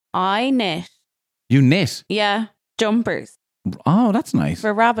I knit. You knit? Yeah, jumpers Oh, that's nice.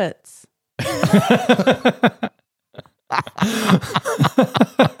 for rabbits.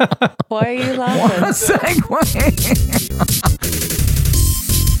 Why are you laughing? What a segue.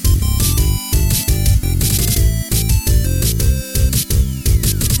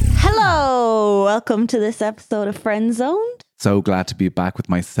 Hello, welcome to this episode of Friend Zoned. So glad to be back with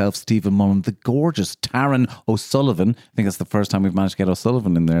myself, Stephen Mullen, the gorgeous Taryn O'Sullivan. I think it's the first time we've managed to get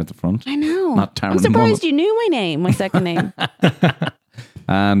O'Sullivan in there at the front. I know. Not Taryn I'm surprised Mullen. you knew my name, my second name.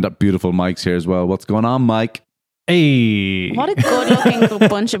 And beautiful Mike's here as well. What's going on, Mike? Hey. What a good-looking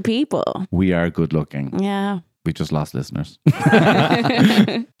bunch of people. We are good looking. Yeah. We just lost listeners.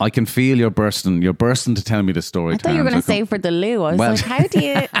 I can feel you're bursting. You're bursting to tell me the story. I thought you were going to say for the loo. I was Well- like, how do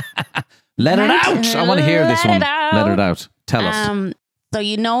you... Let it out. I want to hear this Let one. it out. Let it out. Tell us. So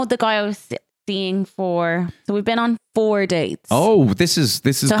you know the guy I was seeing for... So we've been on 4 dates. Oh, this is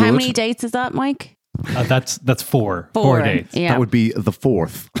So good. how many dates is that, Mike? That's four. 4. 4 dates. Yeah. That would be the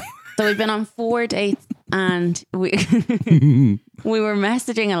fourth. So we've been on 4 dates and we we were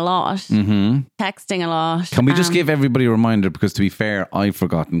messaging a lot, texting a lot. Can we just give everybody a reminder? Because to be fair, I've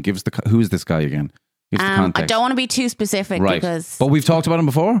forgotten. Give us who is this guy again? Give us the I context. don't want to be too specific Right. because But we've talked about him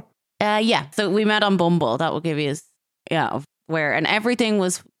before. yeah. So we met on Bumble. That will give you of where and everything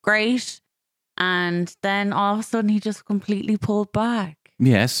was great, and then all of a sudden he just completely pulled back.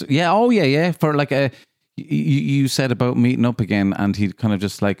 Yes. Yeah. Oh, yeah. Yeah. For like you said about meeting up again, and he kind of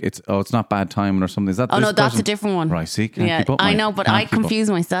just like it's not bad timing or something. Is that? Oh this no, that's person? a different one. Right. See, can't Yeah, keep up, I mate. know, but Can't I keep up. confuse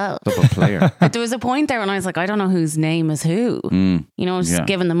myself. Up a player. But there was a point there when I was like, I don't know whose name is who. You know, just yeah.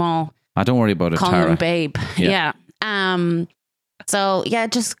 giving them all. Don't worry about it, Calling Tara. them babe. Yeah. Yeah. So yeah,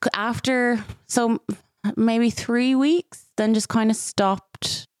 just after maybe 3 weeks, then just kind of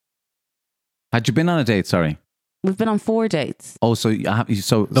stopped. Had you been on a date? Sorry. We've been on 4 dates. Oh, so The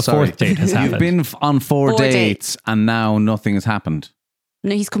sorry. fourth date has You've happened. been on 4 4 dates, and now nothing has happened.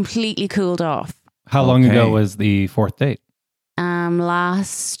 No, he's completely cooled off. How long Okay. ago was the fourth date?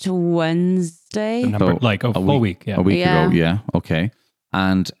 Last Wednesday. Like a full week. Yeah. A week Yeah. ago, yeah. Okay.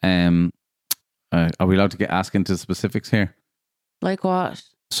 And are we allowed to ask into specifics here? Like what?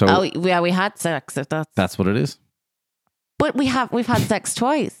 So Oh yeah, we had sex. If that's what it is. But we've had sex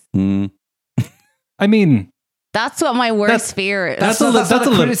twice. Mm. I mean, That's what my worst fear is. that's That's not a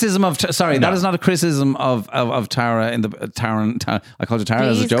little- criticism of. Sorry, No. that is not a criticism of Tara in the Tara. I called you Tara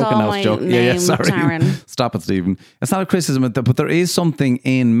as a Please joke, call and I my was joking. name Sorry. Taryn. Stop it, Stephen. It's not a criticism, but there is something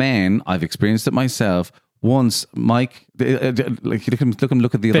in men. I've experienced it myself. Once, Mike, like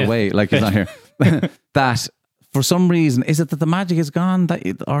look at the other Fifth. way, like he's not here. That for some reason, is it that the magic is gone,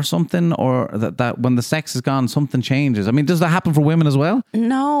 or something, or that when the sex is gone, something changes? I mean, does that happen for women as well?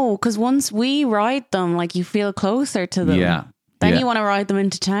 No, because once we ride them, like you feel closer to them. Yeah. Then Yeah. you want to ride them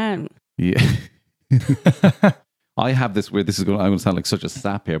into town. Yeah. I have this weird, I'm going to sound like such a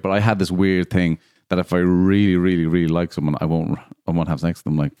sap here, but I had this weird thing that if I really, really, really like someone, I won't have sex with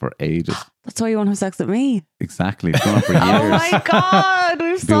them like for ages. That's why you want to have sex with me. Exactly. It's gone on for years. Oh my God,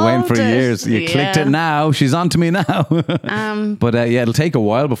 we've Been waiting for solved it. years. You clicked it now. She's on to me now. But yeah, it'll take a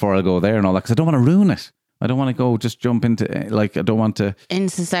while before I'll go there and all that because I don't want to ruin it. I don't want to go just jump into like I don't want to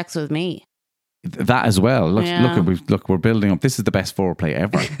Into sex with me. that as well. Look, Yeah. we're building up. This is the best foreplay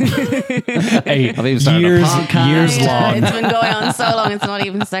ever. Hey, I've even started a podcast. years Yeah, long. it's been going on so long. It's not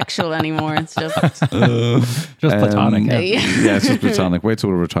even sexual anymore. It's just Just platonic. Yeah, it's just platonic. Wait till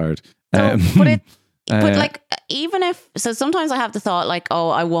we're retired. so, but uh, like even if so, sometimes I have the thought like, oh,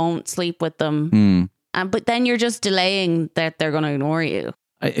 I won't sleep with them, but then you're just delaying that they're going to ignore you.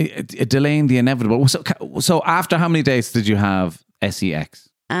 Delaying the inevitable. So after how many dates did you have sex?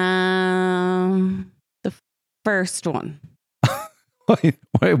 The first one Wait,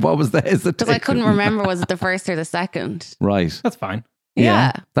 what was that? because I couldn't remember was it the first or the second. Right. That's fine.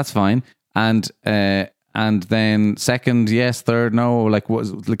 Yeah. That's fine. And then second, yes. Third, no. Like,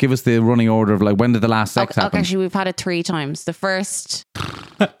 give us the running order of like when did the last sex Okay, happen? actually, we've had it 3 times. The first,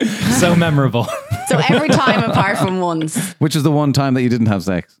 So memorable. so every time apart from once. Which is the one time that you didn't have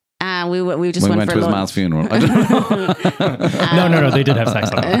sex? We just When we went went for to his lunch. man's funeral. I don't know. No. They did have sex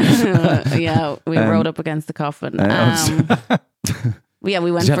on it. Yeah, we rode up against the coffin. Yeah,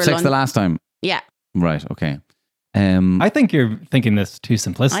 we went Did you for have sex lunch. the last time? Yeah, Right. Okay. I think you're thinking this too I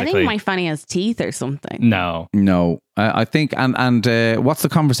simplistically. think my fanny has teeth or something. No. No, I think, and what's the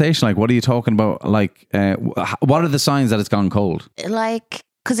conversation like? What are you talking about? Like, what are the signs that it's gone cold? Like,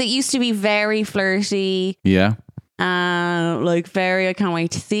 because it used to be very flirty, Yeah. like very, I can't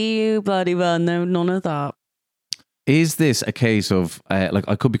wait to see you, bloody well. No, none of that. Is this a case of like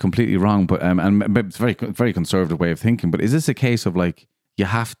I could be completely wrong, but and it's a very very conservative way of thinking, but is this a case of like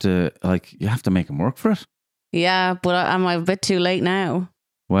you have to make him work for it. Yeah, but am I a bit too late now?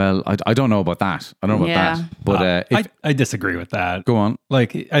 Well, I don't know about that. I don't know about that. But I disagree with that. Go on.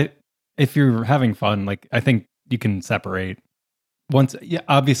 Like, if you're having fun, like, I think you can separate.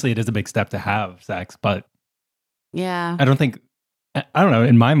 Obviously, it is a big step to have sex, but yeah, I don't know.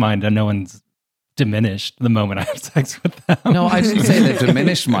 In my mind, no one's diminished the moment I have sex with them. No, I didn't say they're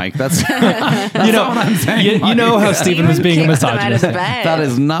diminished, Mike. That's not what I'm saying. You know how Stephen was being a misogynist. That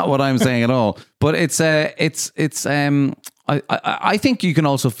is not what I'm saying at all. But I think you can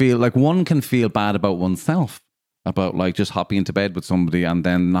also feel like one can feel bad about oneself, about like just hopping into bed with somebody and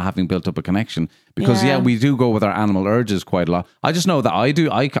then not having built up a connection. Because we do go with our animal urges quite a lot. I just know that I do.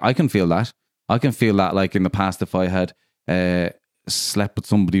 I can feel that. I can feel that, like in the past, if I had slept with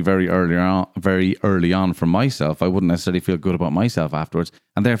somebody very early on for myself, I wouldn't necessarily feel good about myself afterwards,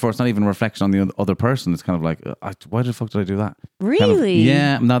 and therefore it's not even a reflection on the other person. It's kind of like, why the fuck did I do that? Really? Kind of,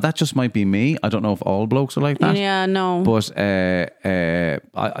 yeah. Now that just might be me. I don't know if all blokes are like that. Yeah, no. But and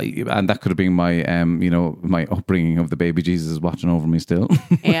that could have been my my upbringing of the baby Jesus watching over me still.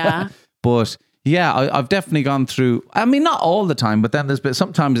 Yeah. But yeah, I've definitely gone through. I mean, not all the time, but then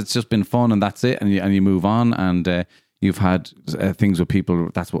sometimes it's just been fun and that's it, and you move on, and you've had things with people.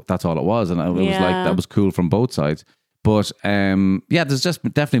 That's all it was, and it was like that was cool from both sides. But there's just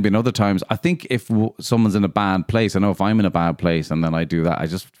definitely been other times. I think if someone's in a bad place, I know if I'm in a bad place and then I do that, I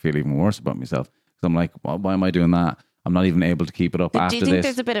just feel even worse about myself because I'm like, well, why am I doing that? I'm not even able to keep it up after this. Do you think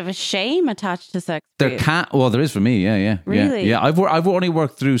there's a bit of a shame attached to sex? There is for me. Yeah. Really? Yeah. I've only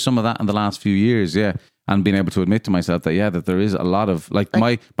worked through some of that in the last few years. Yeah. And being able to admit to myself that there is a lot of like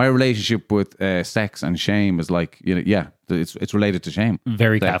my relationship with sex and shame is like, it's related to shame.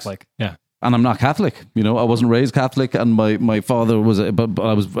 Very sex. Catholic, yeah. And I'm not Catholic, I wasn't raised Catholic, and my father was, but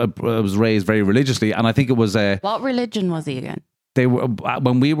I was raised very religiously, and I think it was what religion was he again? They were,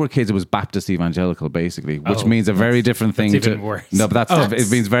 when we were kids, it was Baptist evangelical, basically, which means a very different thing. That's even worse. No, but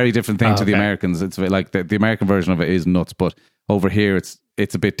it means very different thing to the Americans. It's like the American version of it is nuts, but over here it's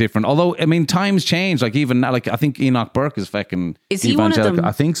a bit different. Although, I mean, times change. Like even now, like I think Enoch Burke is fucking is he evangelical. one of them?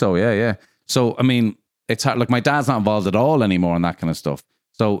 I think so. Yeah. So I mean, it's hard. Like my dad's not involved at all anymore in that kind of stuff.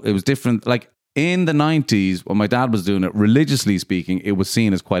 So it was different. Like in the 90s, when my dad was doing it, religiously speaking, it was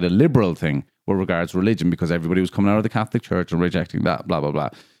seen as quite a liberal thing with regards to religion because everybody was coming out of the Catholic Church and rejecting that, blah, blah, blah.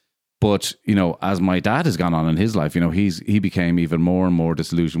 But, as my dad has gone on in his life, he became even more and more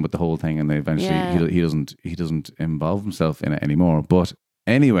disillusioned with the whole thing, and then eventually he doesn't involve himself in it anymore. But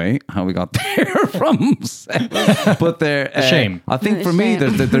anyway, how we got there from but there shame. I think for me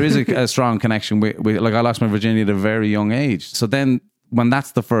there is a strong connection with like I lost my virginity at a very young age. So then when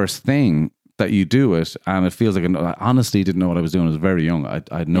that's the first thing that you do it, and it feels like I honestly didn't know what I was doing. I was very young. I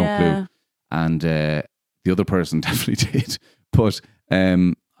had no clue, and the other person definitely did. But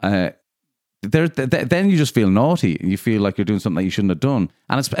then you just feel naughty. You feel like you're doing something that you shouldn't have done,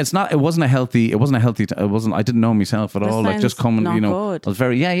 and it wasn't a healthy. I didn't know myself at all. Like just coming, good. I was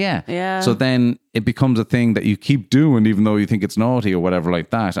very yeah. So then it becomes a thing that you keep doing, even though you think it's naughty or whatever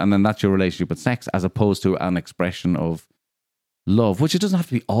like that, and then that's your relationship with sex, as opposed to an expression of love, which it doesn't have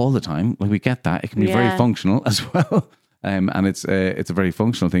to be all the time. Like we get that. It can be very functional as well. And it's a very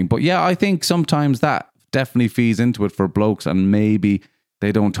functional thing. But yeah, I think sometimes that definitely feeds into it for blokes, and maybe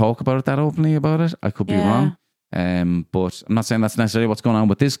they don't talk about it that openly about it. I could be wrong. But I'm not saying that's necessarily what's going on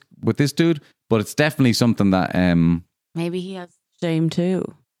with this dude, but it's definitely something that maybe he has shame too.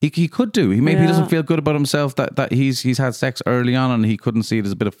 He could do. He doesn't feel good about himself that he's had sex early on and he couldn't see it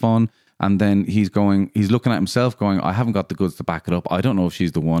as a bit of fun. And then he's looking at himself going, I haven't got the goods to back it up. I don't know if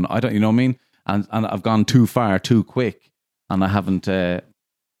she's the one. I don't, you know what I mean? And I've gone too far, too quick. And I haven't, and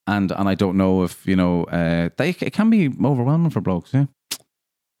I don't know if, it can be overwhelming for blokes. Yeah.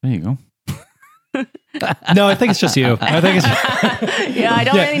 There you go. No, I think it's just you. I think it's I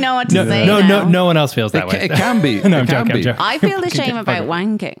don't really know what to say. No one else feels that way. It can be. No, I'm joking. I feel the shame about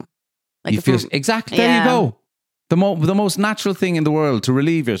wanking. Like you feel exactly. There you go. The most natural thing in the world to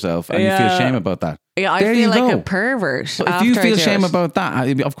relieve yourself, and you feel shame about that. Yeah, I feel like a pervert. So if you feel shame about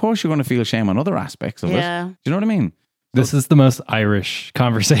that, of course you're going to feel shame on other aspects of it. Do you know what I mean? This is the most Irish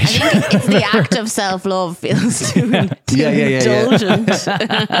conversation. I think it's the act of self-love feels too indulgent.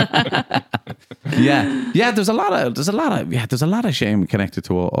 Yeah. There's a lot of shame connected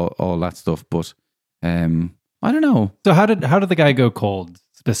to all that stuff. But I don't know. So how did the guy go cold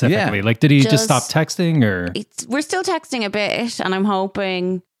specifically? Yeah. Like, did he just stop texting, or? We're still texting a bit, and I'm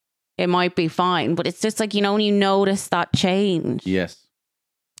hoping it might be fine. But it's just like, when you notice that change. Yes.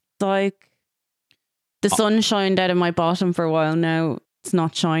 It's like the sun shined out of my bottom for a while now. It's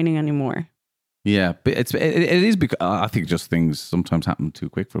not shining anymore. Yeah, but it is because I think just things sometimes happen too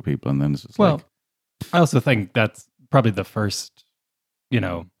quick for people, and then it's just Well, I also think that's probably the first,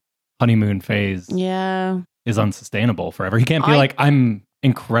 honeymoon phase Yeah. is unsustainable forever. You can't be like, I'm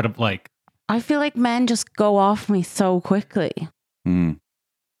incredible. Like, I feel like men just go off me so quickly.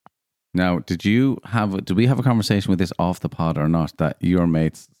 Now, did we have a conversation with this off the pod or not? That your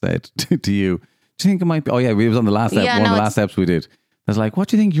mates said to you, do you think it might be? Oh yeah, we was on the last one of the last episodes we did. I was like, what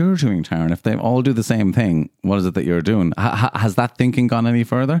do you think you're doing, Taryn? If they all do the same thing, what is it that you're doing? Has that thinking gone any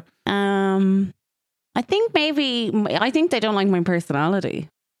further? I think they don't like my personality.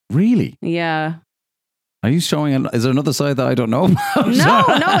 Really? Yeah. Are you showing? Is there another side that I don't know about?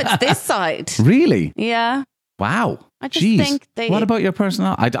 No, it's this side. Really? Yeah. Wow. I just think they. What about your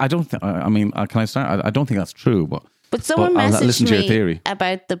personality? I don't think. I mean, can I start? I don't think that's true, But someone messaged to your theory. me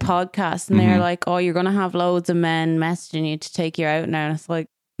about the podcast, and they're like, "Oh, you're going to have loads of men messaging you to take you out now." And it's like,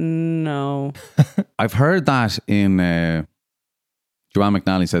 no. I've heard that in. Joanne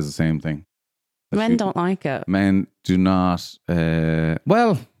McNally says the same thing. Men don't like it. Men do not.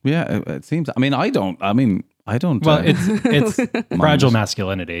 Well, yeah, it seems. I mean, I don't. Well, it's fragile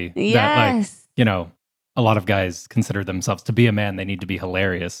masculinity. Yes. That, a lot of guys consider themselves to be a man. They need to be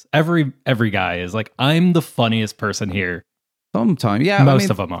hilarious. Every guy is like, I'm the funniest person here. Sometimes, yeah. Most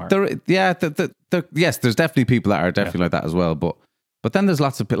of them are. Yes, there's definitely people that are definitely like that as well. But then there's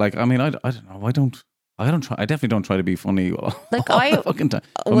lots of like. I mean, I don't know. I don't try. I definitely don't try to be funny all the fucking time.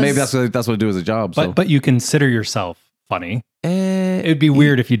 But maybe that's what I do as a job. But you consider yourself funny. It'd be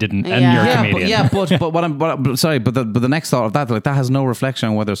weird if you didn't, and you're a comedian. But the next thought of that, like, that has no reflection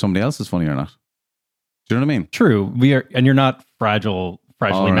on whether somebody else is funny or not. Do you know what I mean? True. We are, and you're not fragilely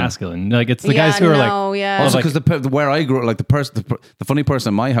masculine. Like, it's the guys who are like. Yeah. Also, because where I grew up, like the funny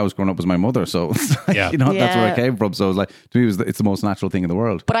person in my house growing up was my mother. So that's where I came from. So it was like, to me, it's the most natural thing in the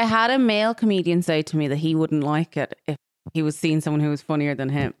world. But I had a male comedian say to me that he wouldn't like it if he was seeing someone who was funnier than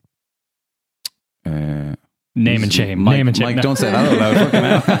him. Name and shame. Mike, No. don't say that out loud.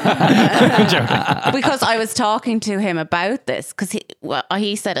 I'm joking. Because I was talking to him about this, because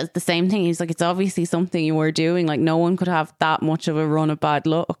he said it's the same thing. He's like, it's obviously something you were doing. Like, no one could have that much of a run of bad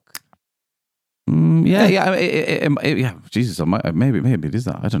luck. Yeah. Jesus, maybe it is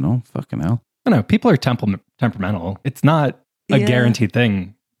that. I don't know. Fucking hell. I don't know. People are temperamental. It's not a guaranteed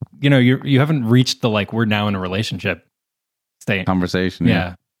thing. You haven't reached the like we're now in a relationship state Conversation.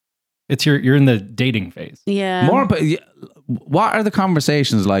 Yeah. It's you're in the dating phase. Yeah. What are the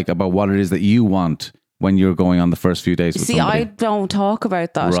conversations like about what it is that you want when you're going on the first few days with somebody? I don't talk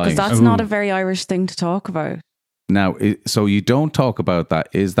about that because that's not a very Irish thing to talk about. Now, so you don't talk about that.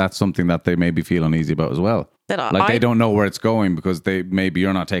 Is that something that they maybe feel uneasy about as well? They don't know where it's going because maybe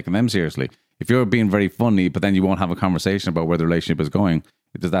you're not taking them seriously. If you're being very funny, but then you won't have a conversation about where the relationship is going,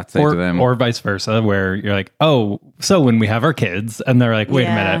 does that say to them? Or vice versa, where you're like, oh, so when we have our kids, and they're like, wait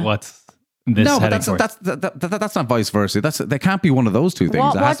a minute, what's this heading towards? That's not vice versa. There can't be one of those two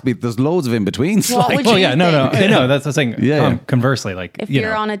things. It has to be. There's loads of in betweens. No. That's the thing. Conversely, like if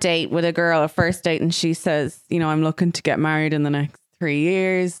you're on a date with a girl, a first date, and she says, I'm looking to get married in the next 3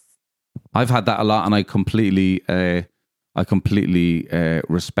 years. I've had that a lot, and I completely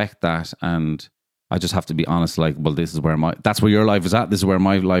respect that, and I just have to be honest. Like, well, that's where your life is at. This is where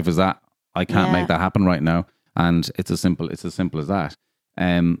my life is at. I can't make that happen right now, and it's as simple as that.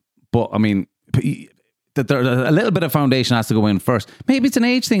 But I mean, a little bit of foundation has to go in first. Maybe it's an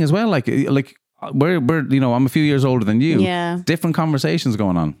age thing as well. Like we're I'm a few years older than you. Yeah, different conversations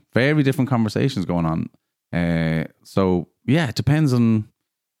going on. Very different conversations going on. So yeah, it depends on.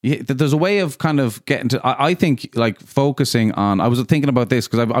 Yeah, there's a way of kind of getting to. I think like focusing on. I was thinking about this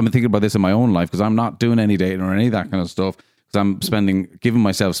because I've been thinking about this in my own life because I'm not doing any dating or any of that kind of stuff because I'm giving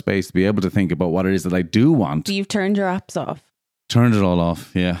myself space to be able to think about what it is that I do want. You've turned your apps off. Turned it all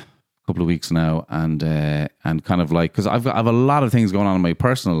off. Yeah, a couple of weeks now, and kind of like because I've a lot of things going on in my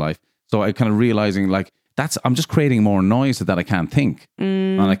personal life, so I kind of realizing like. I'm just creating more noise so that I can't think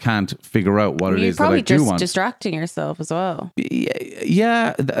and I can't figure out what it is that I do want. You're probably just distracting yourself as well.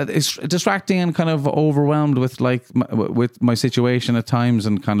 Yeah, it's distracting and kind of overwhelmed with like with my situation at times,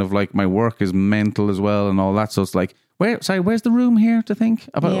 and kind of like my work is mental as well and all that. So it's like, where's the room here to think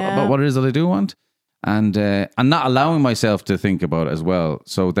about what it is that I do want, and not allowing myself to think about it as well.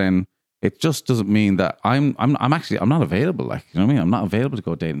 So then. It just doesn't mean that I'm not available. Like, you know what I mean? I'm not available to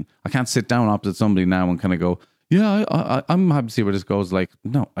go dating. I can't sit down opposite somebody now and kind of go, yeah, I'm happy to see where this goes. Like,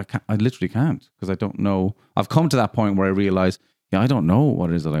 no, I can't. I literally can't because I don't know. I've come to that point where I realize, I don't know what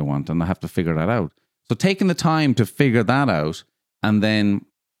it is that I want, and I have to figure that out. So taking the time to figure that out, and then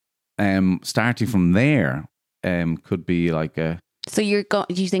starting from there, could be like So do you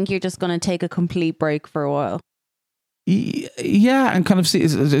think you're just going to take a complete break for a while? Yeah, and kind of see.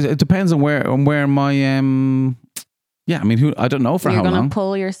 It depends on where my Yeah, I mean, I don't know for you're how long. You're going to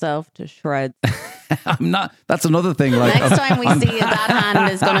pull yourself to shreds. I'm not. That's another thing. Like next time we see you, that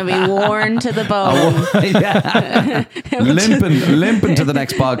hand is going to be worn to the bone. Yeah, limping to the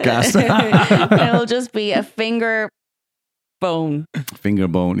next podcast. It'll just be a finger bone. Finger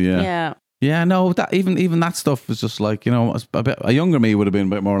bone. Yeah. Yeah, no, that even that stuff was just like, you know, a younger me would have been a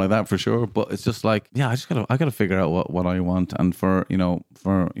bit more like that for sure. But it's just like, yeah, I gotta figure out what I want, and for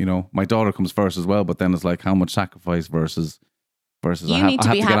my daughter comes first as well. But then it's like how much sacrifice versus. You need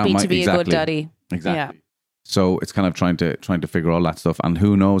to be happy to be a good daddy. Exactly. Yeah. So it's kind of trying to figure all that stuff, and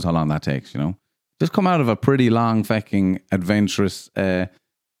who knows how long that takes. You know, just come out of a pretty long, fucking adventurous decade,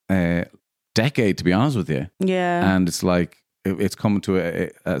 to be honest with you. Yeah. And it's like. It's come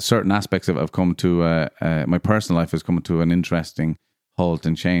to certain aspects of it have come to my personal life has come to an interesting halt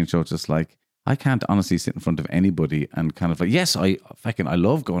and change. So it's just like I can't honestly sit in front of anybody and kind of like, yes, I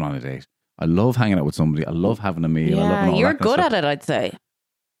love going on a date. I love hanging out with somebody. I love having a meal. Yeah, I love you're good at it, I'd say.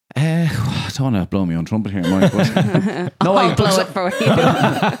 I don't want to blow my own trumpet here, Mike. But I'll blow it for you.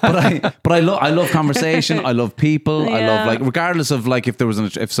 but I love conversation. I love people. Yeah. I love, like, regardless of like if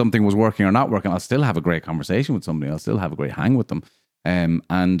something was working or not working, I'll still have a great conversation with somebody. I'll still have a great hang with them.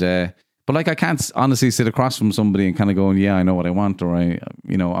 But like I can't honestly sit across from somebody and kind of going, yeah, I know what I want, or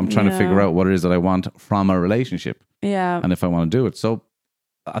I'm trying to figure out what it is that I want from a relationship. Yeah, and if I want to do it. So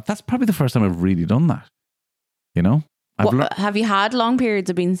that's probably the first time I've really done that. You know. Have you had long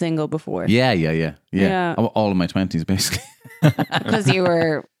periods of being single before? Yeah. All of my 20s, basically. Because you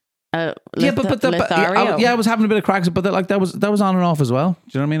were Lothario. I was having a bit of cracks, but that was on and off as well. Do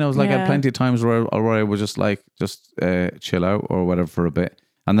you know what I mean? I was like, I had plenty of times where I was just like, chill out or whatever for a bit.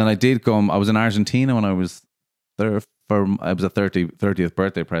 And then I did I was in Argentina when I was there I was a 30th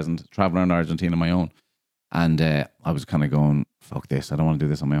birthday present, traveling around Argentina on my own. And I was kind of going, fuck this, I don't want to do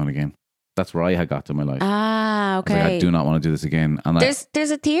this on my own again. That's where I had got to in my life. Ah, okay. I do not want to do this again. And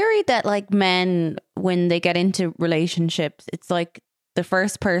there's a theory that like men, when they get into relationships, it's like the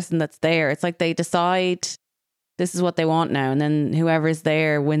first person that's there. It's like they decide this is what they want now, and then whoever's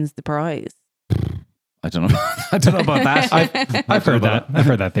there wins the prize. I don't know. I don't know about that. I've heard that. I've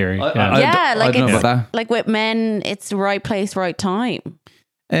heard that theory. I don't know about that. Like with men, it's the right place, right time.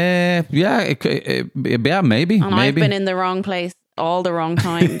 Yeah, maybe. And I've been in the wrong place all the wrong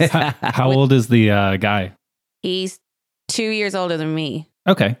times. How old is the guy? He's 2 years older than me.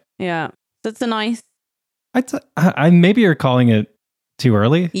 Okay. Yeah. That's a nice. Maybe you're calling it too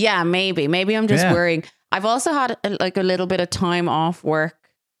early. Yeah, maybe. Maybe I'm just worrying. I've also had a little bit of time off work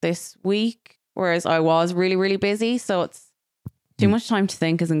this week, whereas I was really, really busy. So it's too much time to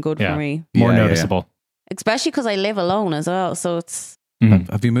think isn't good for me. More noticeable. Especially because I live alone as well. So it's...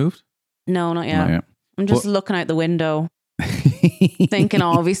 Have you moved? No, not yet. I'm just looking out the window. Thinking,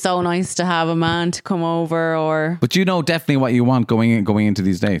 it'd be so nice to have a man to come over, or. But you know definitely what you want going into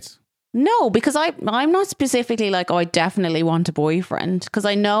these dates. No, because I'm not specifically like, I definitely want a boyfriend, because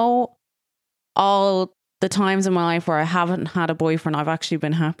I know all the times in my life where I haven't had a boyfriend, I've actually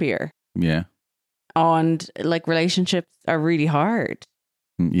been happier. Yeah. And like relationships are really hard.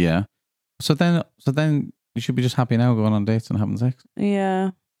 Yeah. So then you should be just happy now going on dates and having sex.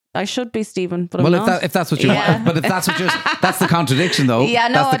 Yeah. I should be, Stephen, but well, I'm not. If that's what you want, but if that's what that's the contradiction, though. Yeah,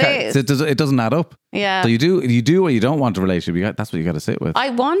 no, it is. It doesn't add up. Yeah. So you do or you don't want a relationship. That's what you got to sit with. I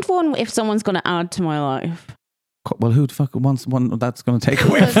want one if someone's going to add to my life. Well, who the fuck wants one that's going to take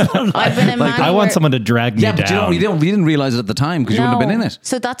away from I've been in I want someone to drag me down. But you didn't realize it at the time because you wouldn't have been in it.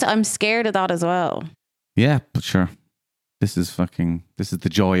 So I'm scared of that as well. Yeah, but sure. This is the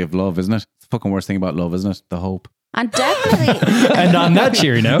joy of love, isn't it? It's the fucking worst thing about love, isn't it? The hope. And definitely. And on that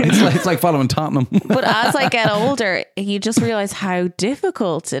cheery note, it's like following Tottenham. But as I get older, you just realize how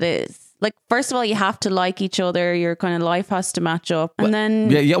difficult it is. Like, first of all, you have to like each other. Your kind of life has to match up, and then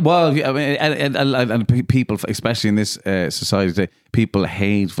Well, I mean, and people, especially in this society today, people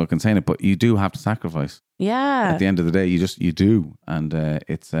hate fucking saying it, but you do have to sacrifice. Yeah. At the end of the day, you do, and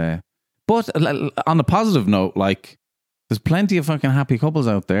it's. But on a positive note, like. There's plenty of fucking happy couples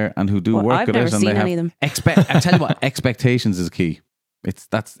out there and who do work at it, and they have any of them. I tell you what, expectations is key.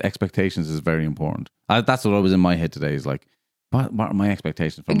 Expectations is very important. That's what I was in my head today. Is like, what are my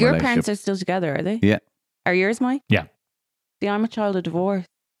expectations from your relationship? parents are still together, are they? Yeah. Are yours, Mike? Yeah. See, I'm a child of divorce.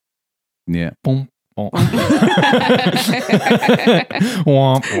 Yeah. Boom. Womp,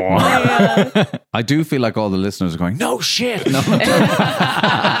 womp. I do feel like all the listeners are going, no shit. No.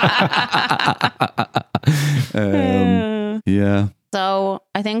 Yeah. So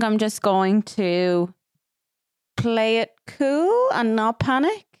I think I'm just going to play it cool and not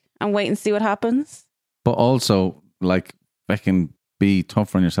panic and wait and see what happens. But also, like, fucking be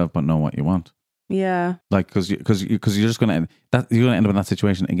tougher on yourself, but know what you want. Yeah. Like, because you're just gonna end up in that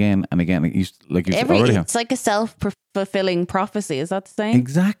situation again and again. Like you already have. It's like a self-fulfilling prophecy. Is that the saying?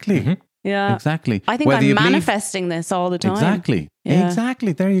 Exactly. Mhm. Yeah. Exactly. I think Whether I'm you believe- manifesting this all the time. Exactly. Yeah.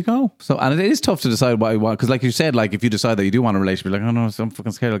 Exactly. There you go. So, and it is tough to decide what you want. Because like you said, like if you decide that you do want a relationship, you're like, oh no, I'm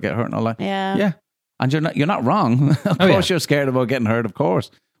fucking scared I'll get hurt and all that. Yeah. Yeah. And you're not wrong. Of course you're scared about getting hurt. Of course.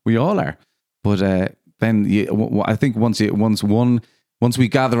 We all are. But then I think once we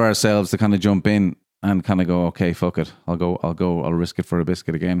gather ourselves to kind of jump in and kind of go, okay, fuck it. I'll risk it for a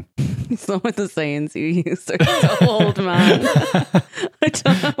biscuit again. Some of the sayings you use are so old, man. I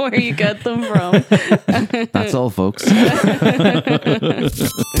don't know where you get them from. That's all, folks.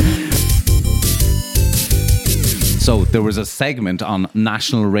 So there was a segment on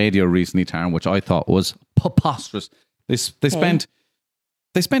national radio recently, Taryn, which I thought was preposterous. They spent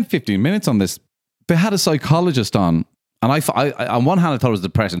 15 minutes on this. They had a psychologist on, and I on one hand I thought it was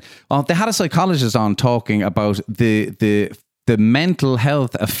depressing. They had a psychologist on talking about the mental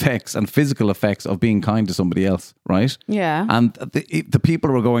health effects and physical effects of being kind to somebody else, right? Yeah. And the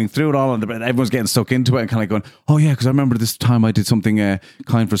people were going through it all, and everyone's getting stuck into it and kind of going, oh yeah, because I remember this time I did something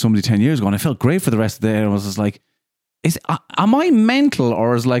kind for somebody 10 years ago, and I felt great for the rest of the day. And I was just like, am I mental,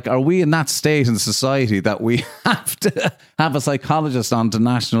 or are we in that state in society that we have to have a psychologist on to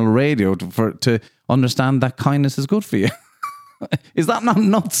national radio to understand that kindness is good for you? Is that not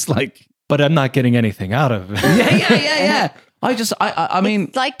nuts? Like, But I'm not getting anything out of it. yeah. I mean,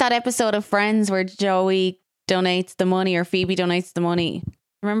 it's like that episode of Friends where Joey donates the money or Phoebe donates the money.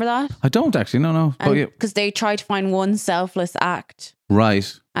 Remember that? I don't actually. No. But yeah. Because they tried to find one selfless act,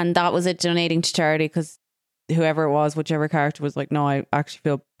 Right. and that was it, donating to charity. Because whoever it was, whichever character was like, no, I actually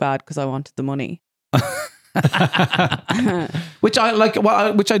feel bad because I wanted the money. Which I like.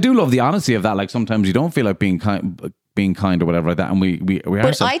 Which I do love the honesty of that. Like sometimes you don't feel like being kind or whatever like that, and we are.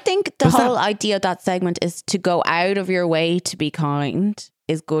 But I think the whole idea of that segment is to go out of your way to be kind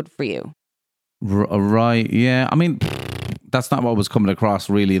is good for you. Right? Yeah. I mean, that's not what was coming across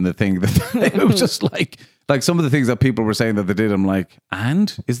really in the thing. It was just like some of the things that people were saying that they did. I'm like,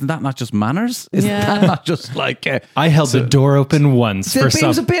 and isn't that not just manners? Isn't that not just like I held the door open once for it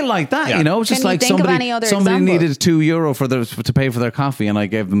was a bit like that, you know, just Can you like think of any other somebody example? needed €2 to pay for their coffee, and I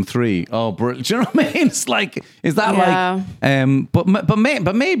gave them 3. Oh, brilliant! Do you know what I mean? It's like, is that like? But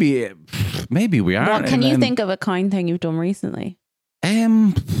maybe we are. What can you think of a kind thing you've done recently?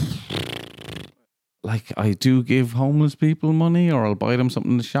 Like I do give homeless people money, or I'll buy them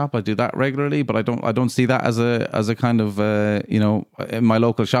something in the shop. I do that regularly, but I don't see that as a kind of you know, in my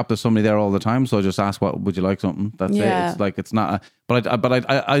local shop there's somebody there all the time, so I just ask, what would you like, something? That's it. It's like, it's not but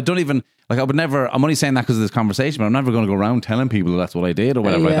I don't even, like, I would never, I'm only saying that because of this conversation, but I'm never going to go around telling people that's what I did or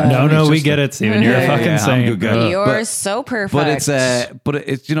whatever like that. No, we get it, Stephen. You're a fucking saint. You're so perfect. But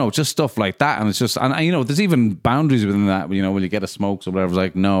it's you know, just stuff like that, and it's just, and you know, there's even boundaries within that. You know, when you get a smokes or whatever, it's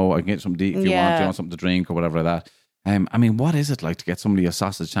like, no, I can get something to eat if you want. If you want something to drink or whatever like that. I mean, what is it like to get somebody a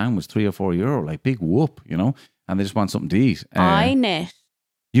sausage sandwich, €3 or €4, like big whoop, you know, and they just want something to eat. I knit.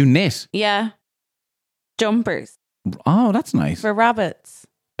 You knit? Yeah. Jumpers. Oh, that's nice. For rabbits.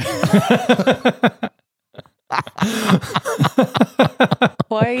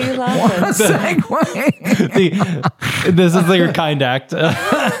 Why are you laughing? What a segue. This is your kind act.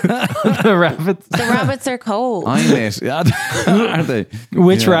 The rabbits. The rabbits are cold. I knit. Yeah. Are they?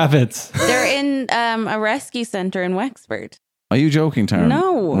 Which rabbits? They're in a rescue centre in Wexford. Are you joking, Tara?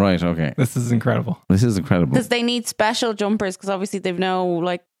 No. Right, okay. This is incredible. This is incredible. Because they need special jumpers, because obviously they've no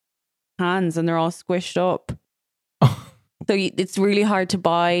like hands and they're all squished up. So it's really hard to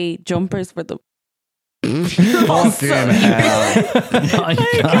buy jumpers for them. Fucking hell. I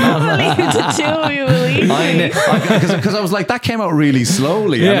can't believe the two of you will eat. Because I was like, that came out really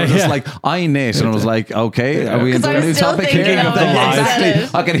slowly. And I was just like, I knit. And I was like, okay, are we into a new topic here? Exactly.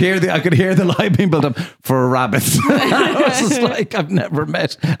 I could hear the lie being built up for rabbits. I was just like, I've never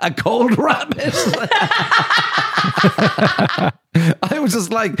met a cold rabbit. I was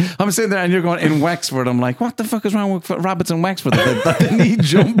just like, I'm sitting there and you're going, in Wexford. I'm like, what the fuck is wrong with rabbits in Wexford that they need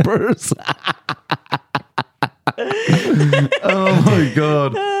jumpers? Oh my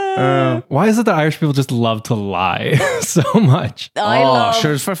God. Why is it that Irish people just love to lie so much?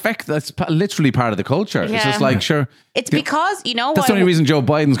 Sure, it's perfect. That's literally part of the culture. It's just like, sure. It's because, you know, that's the only reason Joe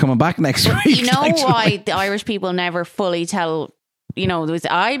Biden's coming back next week. You know why the Irish people never fully tell you know, there was,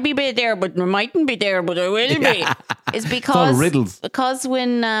 I'd be there, but I mightn't be there, but I will be. Is all riddles. because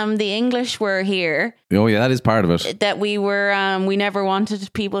when the English were here, Oh yeah, that is part of it. that we were we never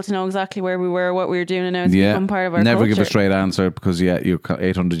wanted people to know exactly where we were, what we were doing, and now it's Yeah, become part of our never culture. give a straight answer because you're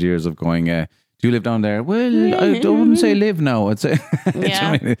 800 years of going. Do you live down there? Well, I wouldn't say live now. I'd say,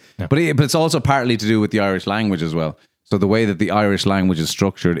 Yeah. but it's also partly to do with the Irish language as well. So the way that the Irish language is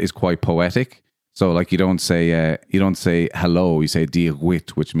structured is quite poetic. So like you don't say hello, you say Dír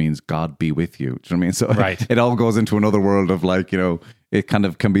Wit, which means God be with you. Do you know what I mean? So Right. it all goes into another world of like, you know, it kind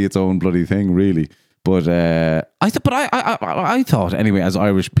of can be its own bloody thing, really. But I thought anyway, as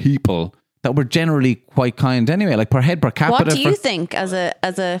Irish people, that we're generally quite kind anyway. Like per head per capita. What do you think as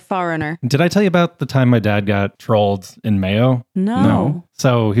a foreigner? Did I tell you about the time my dad got trolled in Mayo? No.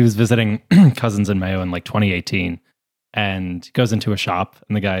 So he was visiting cousins in Mayo in like 2018 and he goes into a shop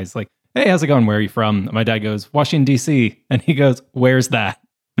and the guy's like, hey, how's it going? Where are you from? And my dad goes, Washington, D.C. And he goes, where's that?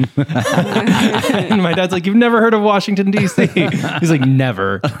 And my dad's like, you've never heard of Washington, D.C.? He's like,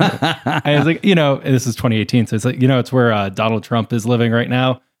 never. I was like, you know, this is 2018. So it's like, you know, it's where Donald Trump is living right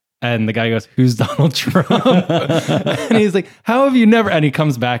now. And the guy goes, who's Donald Trump? And he's like, how have you never? And he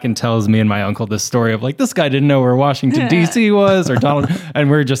comes back and tells me and my uncle this story of like, this guy didn't know where Washington, D.C. was or Donald.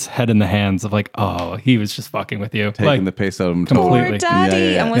 And we're just head in the hands of like, oh, he was just fucking with you. taking Like, the piss out of him. Completely. Poor daddy. Yeah,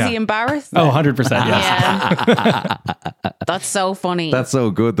 yeah, And was yeah. he embarrassed? oh, 100%. Yes. Yeah. That's so funny. That's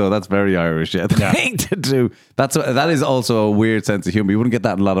so good though. That's very Irish. Yeah, the Yeah. thing to do. That is also a weird sense of humor. You wouldn't get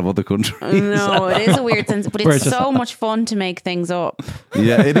that in a lot of other countries. No, it is a weird sense, but Where it's it's just- so much fun to make things up.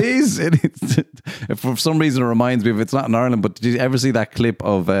 Yeah, it is. It is. For some reason, it reminds me of. It's not in Ireland, but did you ever see that clip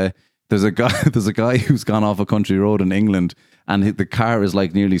of? There's a guy who's gone off a country road in England, and the car is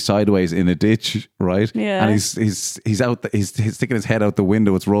like nearly sideways in a ditch, right? Yeah. And he's out. He's sticking his head out the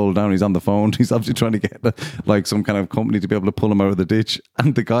window. It's rolled down. He's on the phone. He's obviously trying to get like some kind of company to be able to pull him out of the ditch.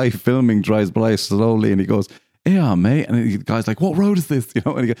 And the guy filming drives by slowly, and he goes, yeah, mate. And the guy's like, what road is this? You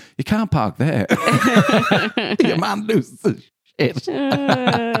know, and he goes, you can't park there. Your man loses his shit.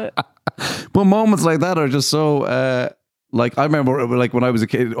 But moments like that are just so, like, I remember like when I was a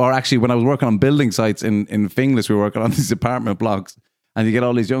kid, or actually when I was working on building sites in Finglas, we were working on these apartment blocks. And you get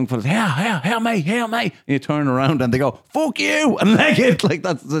all these young fellas, here, mate. And you turn around and they go, fuck you. And like it, like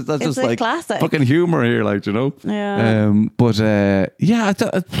that's just a like classic. fucking humor here, like, you know? Yeah.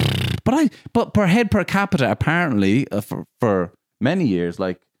 But per head per capita, apparently, for many years,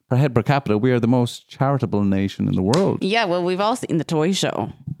 like per head per capita, we are the most charitable nation in the world. Yeah, well, we've all seen the toy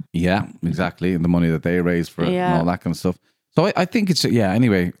show. Yeah, exactly. And the money that they raise for it Yeah. and all that kind of stuff. So I think it's, yeah,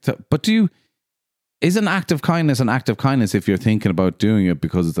 anyway. But is an act of kindness if you're thinking about doing it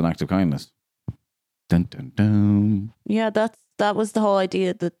because it's an act of kindness? Dun, dun, dun. Yeah, that was the whole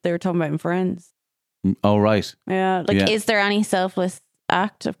idea that they were talking about in Friends. Oh, right. Yeah, like, Yeah. is there any selfless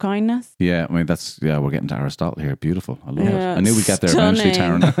act of kindness? Yeah, I mean, we're getting to Aristotle here. Beautiful. I love Yeah, it. I knew we'd get there eventually,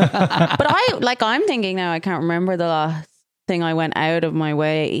 stunning. Taryn. But I'm thinking now, I can't remember the last thing I went out of my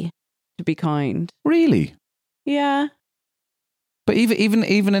way to be kind. Really? Yeah, But even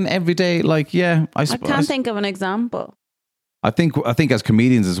in everyday, like, yeah, I I suppose. can't think of an example. I think as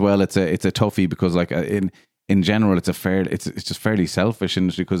comedians as well, it's a toughie because like in general, it's just fairly selfish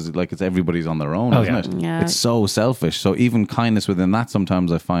industry because like it's everybody's on their own, Oh, isn't yeah. it? Yeah. It's so selfish. So even kindness within that,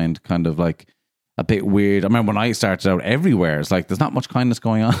 sometimes I find kind of like a bit weird. I remember when I started out, everywhere it's like there's not much kindness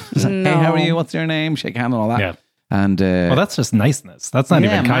going on. It's like, No. hey, how are you? What's your name? Shake hand and all that. Yeah. And Well, that's just niceness. That's not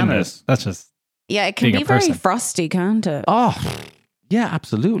Yeah, even kindness. manners. That's just Yeah, it can Being a be very person. frosty, can't it? oh, yeah,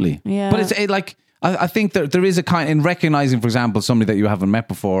 absolutely. Yeah. But it's like I think that there is a kind in recognizing, for example, somebody that you haven't met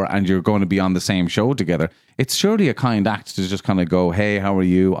before and you're going to be on the same show together. It's surely a kind act to just kind of go, hey, how are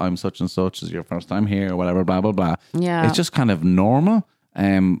you? I'm such and such. This is your first time here or whatever, blah, blah, blah. Yeah. It's just kind of normal.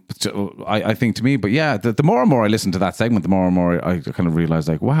 I think to me, but yeah, the more and more I listen to that segment, the more and more I kind of realize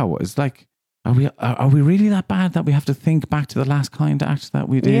like, wow, it's like, are we really that bad that we have to think back to the last kind act that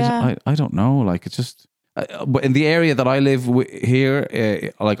we did? Yeah. I don't know. Like it's just, but in the area that I live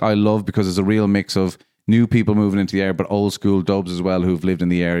here, like I love because it's a real mix of new people moving into the area, but old school dubs as well who've lived in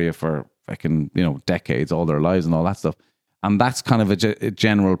the area for fucking, decades, all their lives and all that stuff. And that's kind of a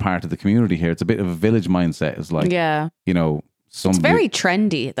general part of the community here. It's a bit of a village mindset. It's like, Yeah. some It's very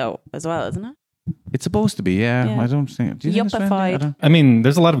trendy, though, as well, isn't it? It's supposed to be, yeah. Yeah. I don't think. Do you think it's trendy? I Yuppified. don't- I mean,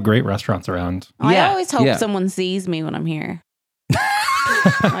 there's a lot of great restaurants around. I Yeah, always hope yeah. someone sees me when I'm here.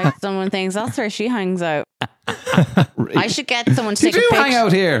 Like someone thinks, that's where she hangs out. I should get someone to You take do a hang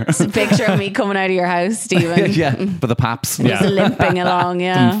out here. picture of me coming out of your house, Stephen. Yeah, for the paps. Yeah. Just limping along,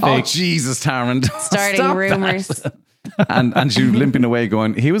 yeah. Oh, Jesus, Taryn. Starting Stop rumours. that. and she limping away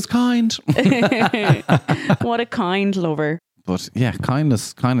going, he was kind. What a kind lover. But yeah,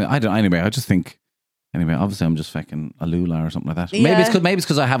 kindness, kind of. I don't. Anyway, I just think. Anyway, obviously, I'm just fucking a lula or something like that. Yeah. Maybe it's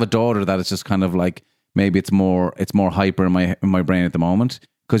because I have a daughter that it's just kind of like maybe it's more hyper in my brain at the moment.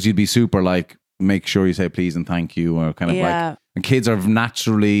 Because you'd be super like make sure you say please and thank you or kind of like. And kids are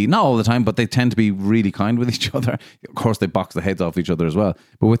naturally not all the time, but they tend to be really kind with each other. Of course, they box the heads off each other as well.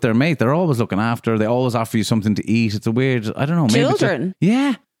 But with their mate, they're always looking after. They always offer you something to eat. It's a weird. I don't know. Maybe Children.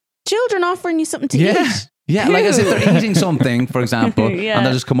 Yeah. Children offering you something to eat. Yeah, like as if they're eating something, for example, Yeah. and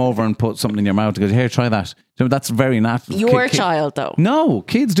they'll just come over and put something in your mouth and go, here, try that. So that's very natural. Your child, though. No,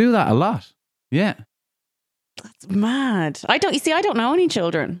 kids do that a lot. Yeah. That's mad. I don't know any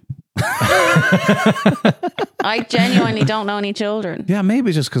children. I genuinely don't know any children. Yeah,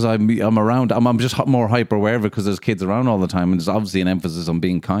 maybe just because I'm around. I'm just more hyper aware of it because there's kids around all the time, and there's obviously an emphasis on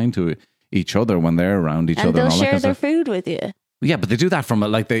being kind to each other when they're around each And other. they'll and all that share kind of their stuff. food with you. Yeah, but they do that from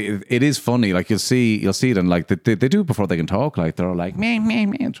like it is funny. Like you'll see it, and like they do it before they can talk. Like they're all like meh, meh,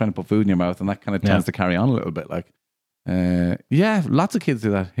 meh, trying to put food in your mouth, and that kind of tends to carry on a little bit. Like, yeah, lots of kids do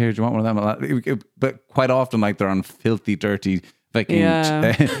that. Here, do you want one of them? But quite often, like they're on filthy, dirty fucking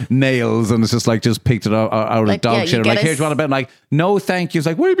nails, and it's just like just picked it out Like, of dog yeah, shit. you Like, get here, do you want a bit? Like, no, thank you. It's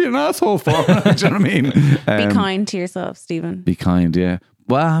like, what are you being an asshole for? Do you know what I mean? Be kind to yourself, Stephen. Be kind, yeah.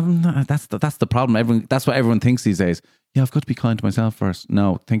 Well, that's the problem. That's what everyone thinks these days. Yeah, I've got to be kind to myself first.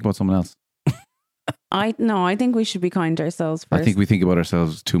 No, think about someone else. I think we should be kind to ourselves first. I think we think about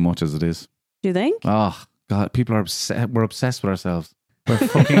ourselves too much as it is. Do you think? Oh God, people are obsessed. We're obsessed with ourselves. We're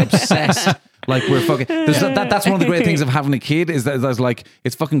fucking obsessed. Like we're fucking. That's one of the great things of having a kid is that that's like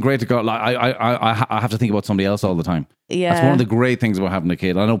it's fucking great to go. Like I have to think about somebody else all the time. Yeah, that's one of the great things about having a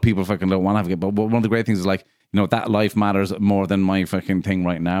kid. I know people fucking don't want to have a kid, but one of the great things is like that life matters more than my fucking thing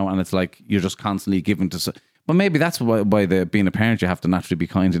right now, and it's like you're just constantly given to. Well, maybe that's why being a parent, you have to naturally be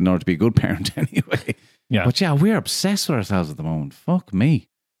kind in order to be a good parent anyway. Yeah. But yeah, we're obsessed with ourselves at the moment. Fuck me.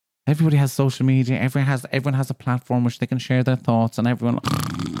 Everybody has social media. Everyone has a platform which they can share their thoughts, and everyone.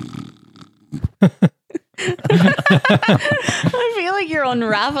 I feel like you're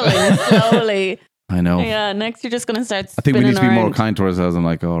unraveling slowly. I know. Yeah, next you're just going to start I think we need to be spinning more around. kind to ourselves. I'm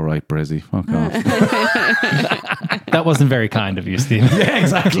like, all right, Brizzy, fuck off. That wasn't very kind of you, Steve. Yeah,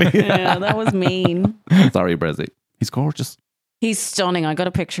 exactly. Yeah, that was mean. Sorry, Brizzy. He's gorgeous. He's stunning. I got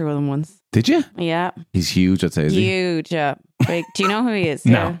a picture with him once. Did you? Yeah. He's huge, I'd say. Is he? Huge. Yeah. Big. Do you know who he is?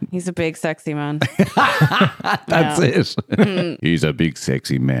 No. Yeah. He's a big, sexy man. That's it. He's a big,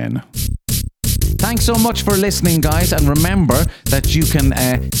 sexy man. Thanks so much for listening, guys. And remember that you can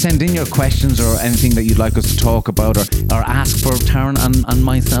send in your questions or anything that you'd like us to talk about or ask for Taryn and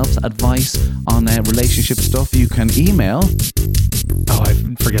myself's advice on relationship stuff. You can email Oh, I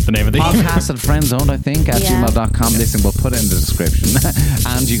forget the name of the podcast at friendzoned, I think, at gmail.com. Listen, we'll put it in the description.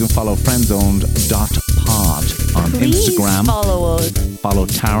 And you can follow friendzoned.pod on Please Instagram. follow us. Follow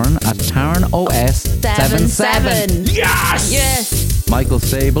Taryn at TarynOS77. Yes. Michael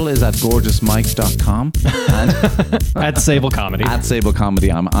Sable is at gorgeousmike.com and at Sable Comedy. at Sable Comedy.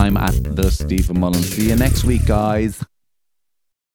 I'm at the Stephen Mullen. See you next week, guys.